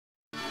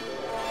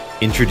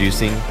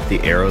Introducing the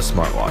Aero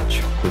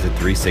Smartwatch with a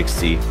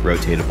 360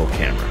 rotatable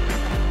camera.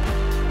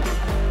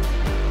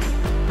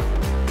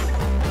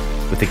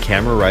 With the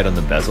camera right on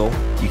the bezel,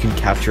 you can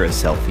capture a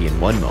selfie in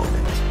one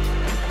moment,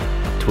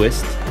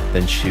 twist,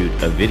 then shoot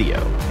a video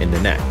in the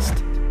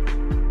next.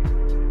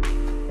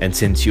 And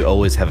since you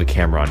always have a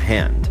camera on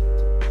hand,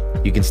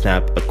 you can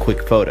snap a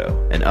quick photo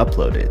and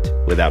upload it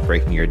without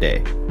breaking your day.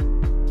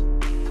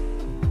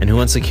 And who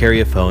wants to carry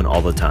a phone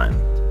all the time?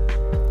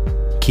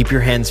 Keep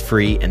your hands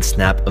free and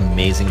snap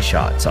amazing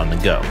shots on the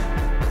go.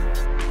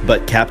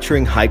 But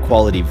capturing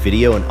high-quality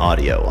video and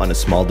audio on a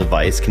small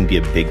device can be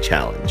a big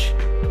challenge.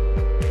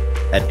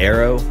 At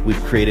Aero,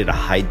 we've created a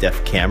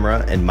high-def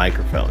camera and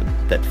microphone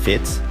that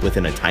fits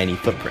within a tiny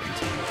footprint,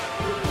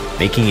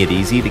 making it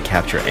easy to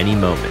capture any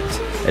moment,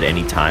 at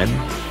any time,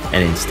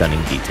 and in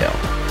stunning detail.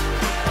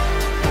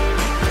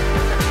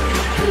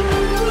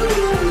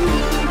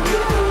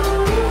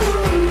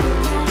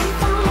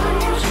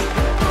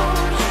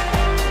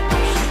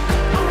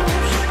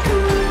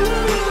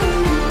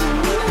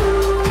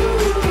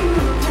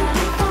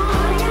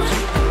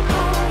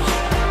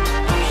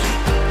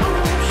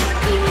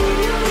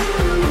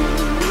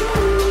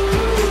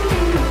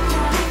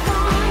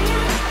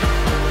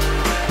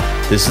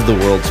 This is the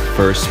world's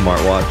first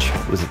smartwatch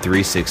with a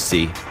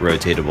 360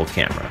 rotatable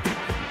camera.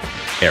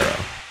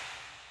 Aero.